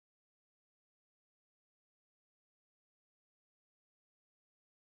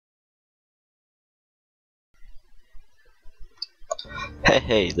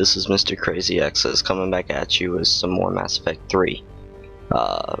Hey, this is Mr. Crazy X's coming back at you with some more Mass Effect 3.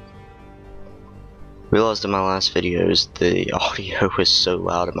 Realized in my last videos the audio was so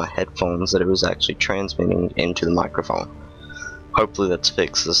loud in my headphones that it was actually transmitting into the microphone. Hopefully that's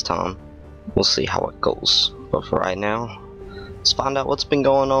fixed this time. We'll see how it goes. But for right now, let's find out what's been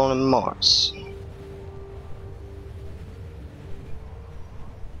going on in Mars.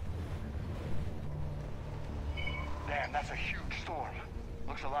 Damn, that's a huge storm.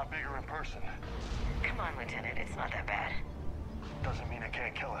 Looks a lot bigger in person. Come on, Lieutenant, it's not that bad. Doesn't mean it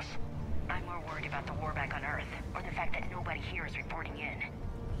can't kill us. I'm more worried about the war back on Earth, or the fact that nobody here is reporting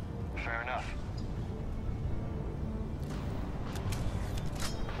in. Fair enough.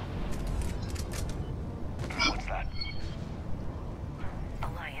 What's that?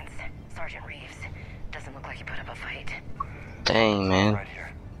 Alliance. Sergeant Reeves. Doesn't look like he put up a fight. Dang, man. Right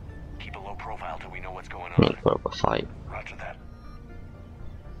here. Keep a low profile till we know what's going Need on. to put up a fight. Roger that.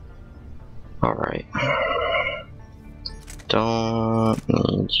 Alright. Don't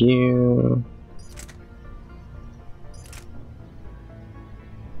need you.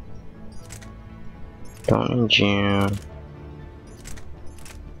 Don't need you.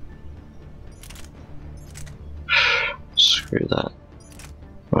 Screw that.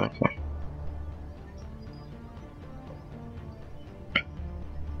 Okay.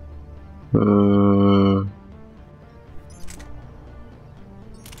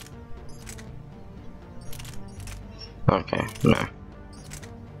 Okay, no.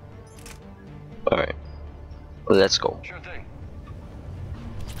 Alright. Let's go. Sure thing.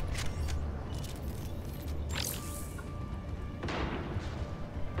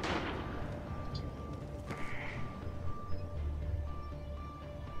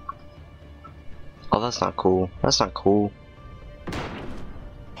 Oh, that's not cool. That's not cool.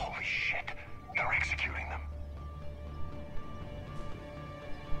 Holy shit. They're executing them.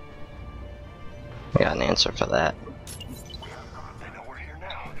 I got an answer for that. They know we're here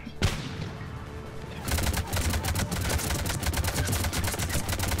now.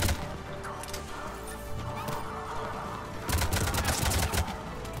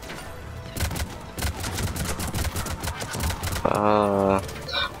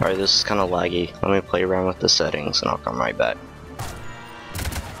 Alright, this is kinda laggy. Let me play around with the settings and I'll come right back.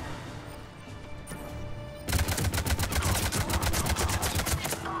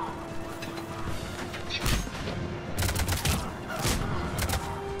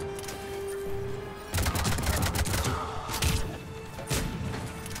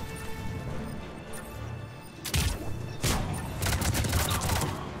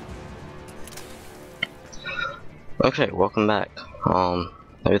 Okay, welcome back.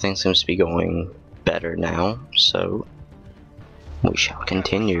 Everything seems to be going better now, so we shall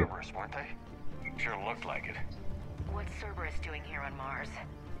continue. Cerberus, weren't they? Sure looked like it. What's Cerberus doing here on Mars?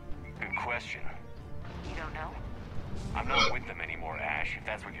 Good question. You don't know? I'm not with them anymore, Ash, if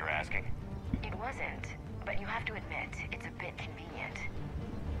that's what you're asking. It wasn't, but you have to admit, it's a bit convenient.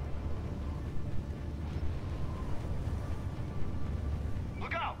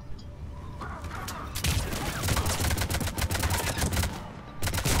 Look out!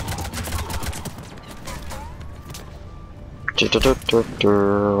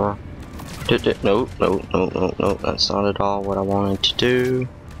 No, that's not at all what I wanted to do.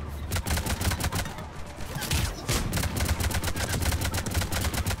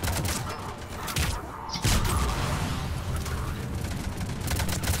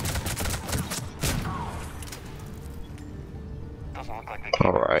 Doesn't look like they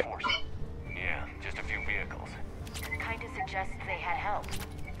came All right. in force. Yeah, just a few vehicles. Kinda suggests they had help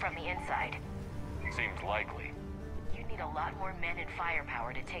from the inside. Seems likely. You'd need a lot more men and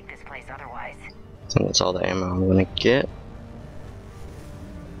firepower to take this place otherwise. I think that's all the ammo I'm gonna get.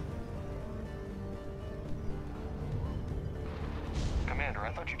 Commander,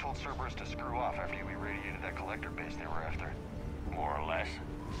 I thought you told Cerberus to screw off after you irradiated that collector base they were after. More or less.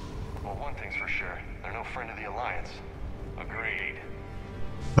 Well, one thing's for sure. They're no friend of the Alliance. Agreed.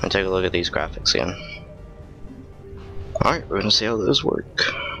 I'm gonna take a look at these graphics again. Alright, we're gonna see how those work.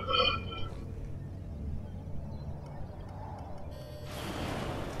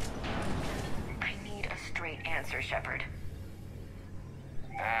 I need a straight answer, Shepard.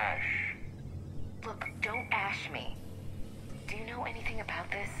 Ash. Look, don't ash me. Do you know anything about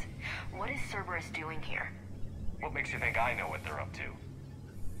this? What is Cerberus doing here? What makes you think I know what they're up to?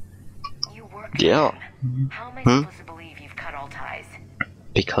 You work for Yeah. them. How am I supposed to believe you've cut all ties?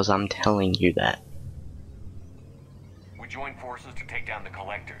 Because I'm telling you that. We joined forces to take down the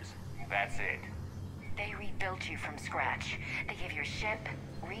collectors. That's it. They rebuilt you from scratch. They gave your ship,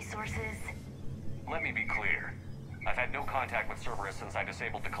 resources. Let me be clear. I've had no contact with Cerberus since I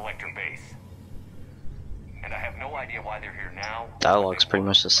disabled the collector base. And I have no idea why they're here now. Dialogue's pretty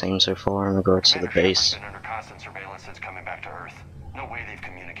much the same so far in regards to the Commander base. Shepard's been under constant surveillance since coming back to Earth. No way they've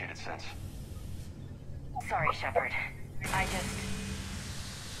communicated since. Sorry, Shepard. I just...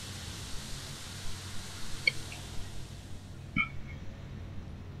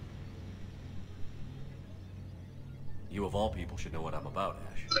 You of all people should know what I'm about,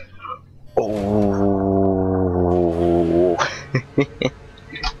 Ash. Oh.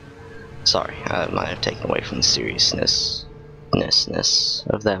 Sorry, I might have taken away from the seriousness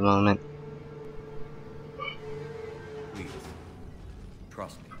of that moment. Please.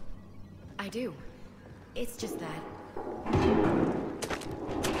 Trust me. I do. It's just that.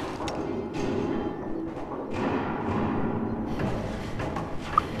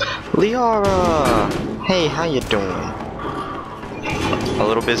 Liara! Hey, how you doing? A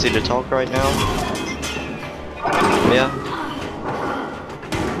little busy to talk right now? Yeah?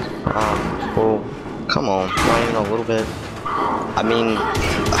 Well, come on, not even a little bit. I mean,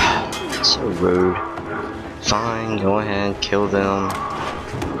 so rude. Fine, go ahead, kill them.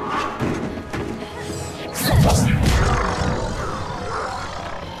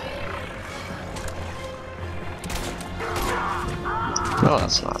 No,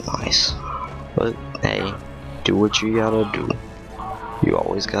 that's not nice. But, hey, do what you gotta do. You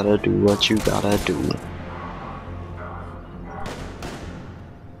always gotta do what you gotta do.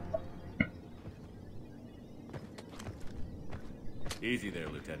 Easy there,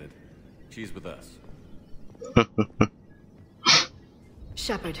 Lieutenant. She's with us.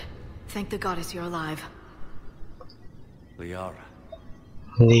 Shepard, thank the goddess you're alive. Liara.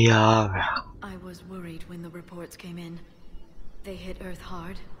 Liara. I was worried when the reports came in. They hit Earth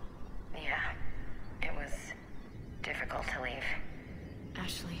hard. Yeah, it was difficult to leave.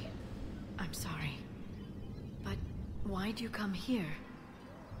 Ashley, I'm sorry. But why'd you come here?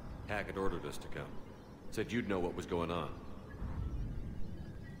 Hackett ordered us to come. Said you'd know what was going on.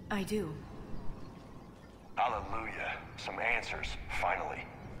 I do. Hallelujah. Some answers, finally.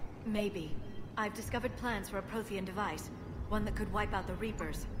 Maybe. I've discovered plans for a Prothean device. One that could wipe out the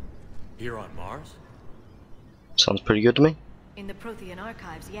Reapers. Here on Mars? Sounds pretty good to me. In the Prothean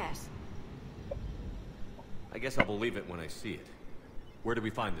archives, yes. I guess I'll believe it when I see it. Where do we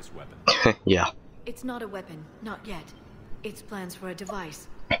find this weapon? Yeah. It's not a weapon, not yet. It's plans for a device,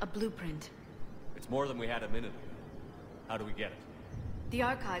 a blueprint. It's more than we had a minute ago. How do we get it? The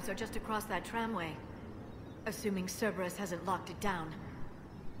archives are just across that tramway. Assuming Cerberus hasn't locked it down.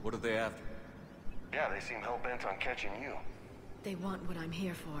 What are they after? Yeah, they seem hell-bent on catching you. They want what I'm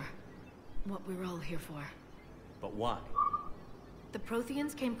here for. What we're all here for. But why? The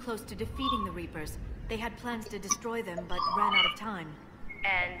Protheans came close to defeating the Reapers. They had plans to destroy them, but ran out of time.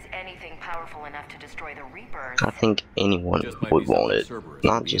 And anything powerful enough to destroy the Reapers. I think anyone Just might would be want it. something Cerberus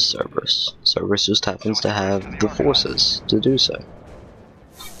Not would just be able to do. Cerberus. Cerberus just happens to have the forces to do so.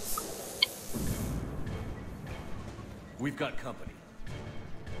 We've got company.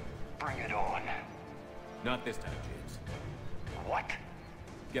 Bring it on. Not this time, James. What?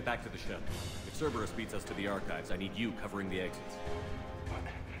 Get back to the ship. If Cerberus beats us to the archives, I need you covering the exits.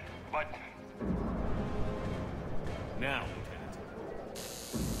 But... Now, Lieutenant.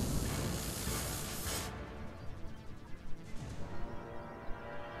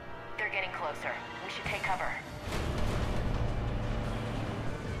 They're getting closer. We should take cover.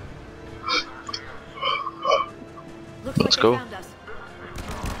 Looks Let's like go. they found us.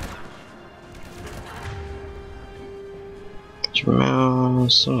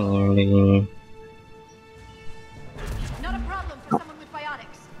 Similarly. Not a problem for someone with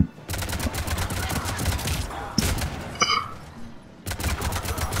biotics.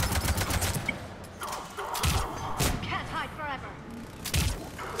 Can't hide forever.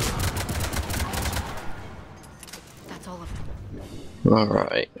 That's all of them.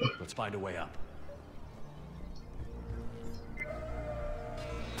 Alright. Let's find a way up.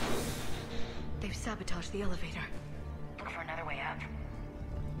 They've sabotaged the elevator. Look for another way up.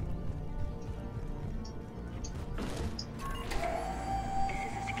 This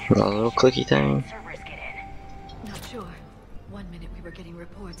is a security A little clicky thing. Cerberus get in. Not sure. 1 minute we were getting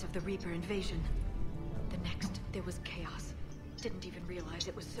reports of the Reaper invasion. The next, there was chaos. Didn't even realize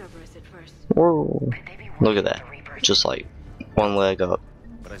it was Cerberus at first. Whoa. Could they be Look at working that. with the Reapers? Just like one leg up.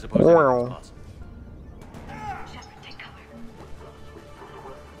 But I suppose anything's possible. Shepard, take cover.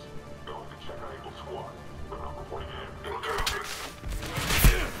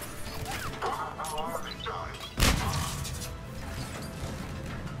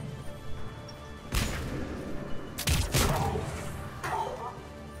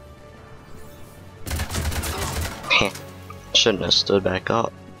 shouldn't have stood back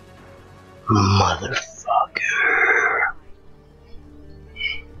up. Motherfucker.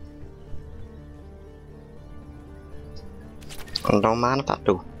 Don't mind if I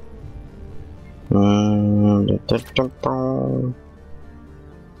do.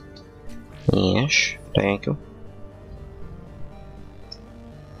 Yes, thank you.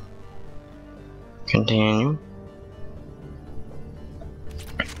 Continue.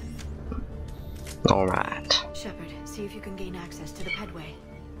 Alright. Shepard, see if you can gain access to the pedway.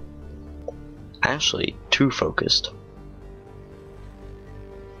 Actually, too focused.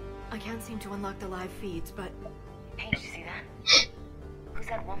 I can't seem to unlock the live feeds, but... Hey, did you see that? Who's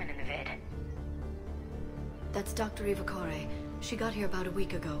that woman in the vid? That's Dr. Ivakare. She got here about a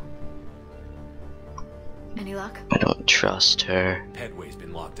week ago. Any luck? I don't trust her. Headway's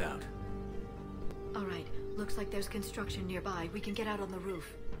been locked out. Alright, looks like there's construction nearby. We can get out on the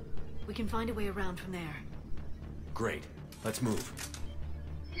roof. We can find a way around from there. Great. Let's move.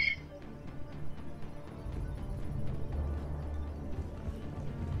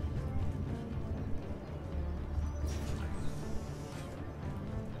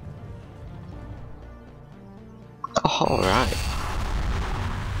 Alright.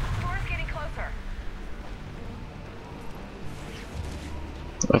 Door's getting closer.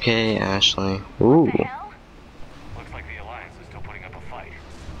 Okay, Ashley. Ooh. What the hell? Looks like the Alliance is still putting up a fight.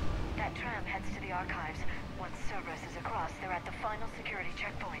 That tram heads to the archives. Once Cerberus is across, they're at the final security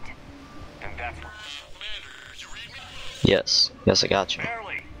checkpoint. And that's Yes. Yes, I got you.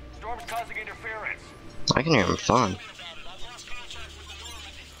 barely. Storm's causing interference. I can hear him fine.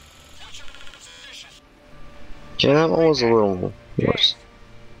 Okay, that one was a little worse.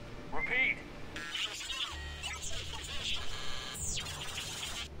 Repeat.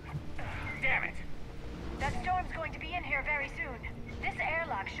 Damn it. That storm's going to be in here very soon. This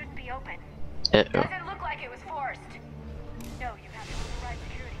airlock shouldn't be open. Uh-oh. Doesn't look like it was forced. No, you have to override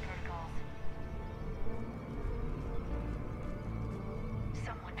security protocols.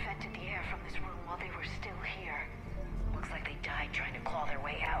 Someone vented the air from this room while they were still here. Looks like they died trying to claw their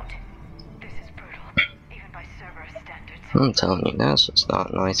way out. This is brutal, even by Cerberus standards. I'm telling you, that's just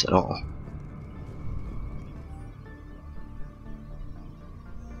not nice at all.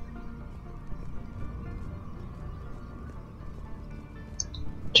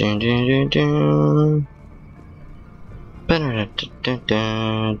 Dun, dun, dun, dun.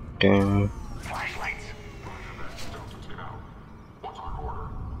 Ba-da-da-da-da-da. Flashlights.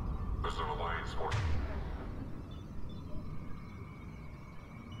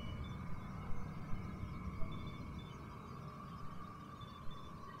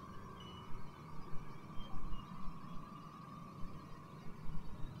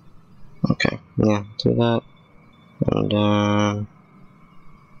 Okay, yeah, do that. And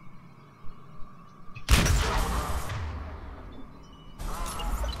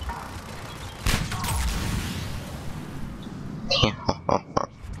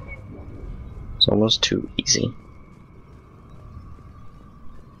it's almost too easy.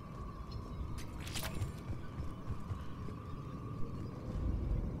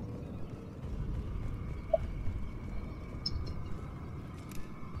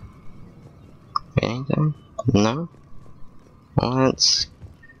 Anything? No? Well, that's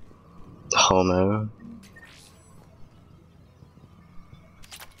homo.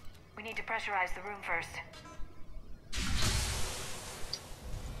 We need to pressurize the room first.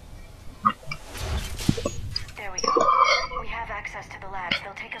 There we go. We have access to the labs.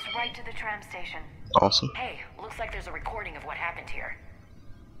 They'll take us right to the tram station. Awesome. Hey, looks like there's a recording of what happened here.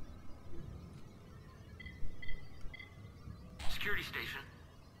 Security station.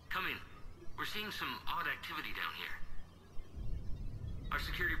 Come in. We're seeing some odd activity down here. Our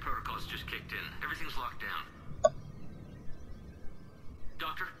security protocols just kicked in. Everything's locked down.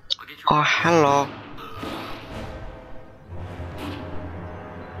 Doctor, I'll get you... Oh, hello.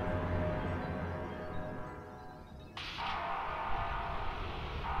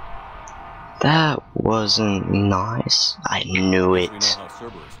 That wasn't nice. I knew We it. know how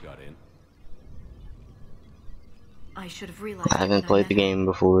Cerberus got in. I should have realized. I haven't played the game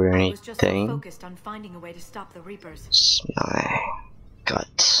before or I was just so anything. focused on finding a way to stop the Reapers. My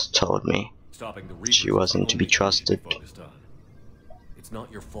gut told me Stopping the Reapers she is wasn't the to be only thing we should trusted. focused on. It's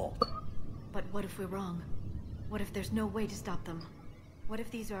not your fault. But what if we're wrong? What if there's no way to stop them? What if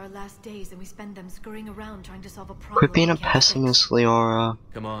these are our last days and we spend them scurrying around trying to solve a problem? Quit being a we can't fix? pessimist, Leora.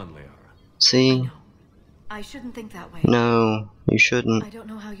 Come on, Liara. I See? know. I shouldn't think that way. No, you shouldn't. I don't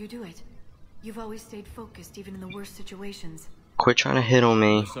know how you do it. You've always stayed focused even in the worst situations. Quit trying to hit on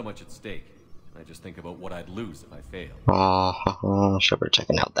me. There's so much at stake. I just think about what I'd lose if I failed. Oh, Shepard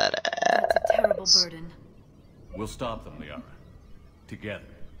checking out that That's a terrible ass. burden. We'll stop them, Liara. Together.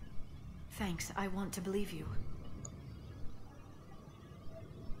 Thanks, I want to believe you.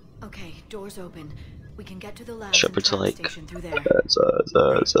 Okay, doors open. We can get to the labs and Shepard's travel like, station through there.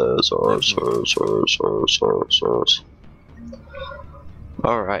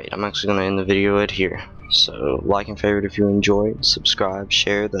 Alright, I'm actually going to end the video right here. So, like and favorite if you enjoyed, subscribe,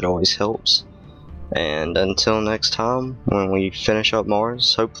 share, that always helps. And until next time, when we finish up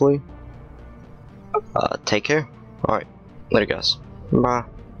Mars, hopefully, take care. Alright, later guys. Bye.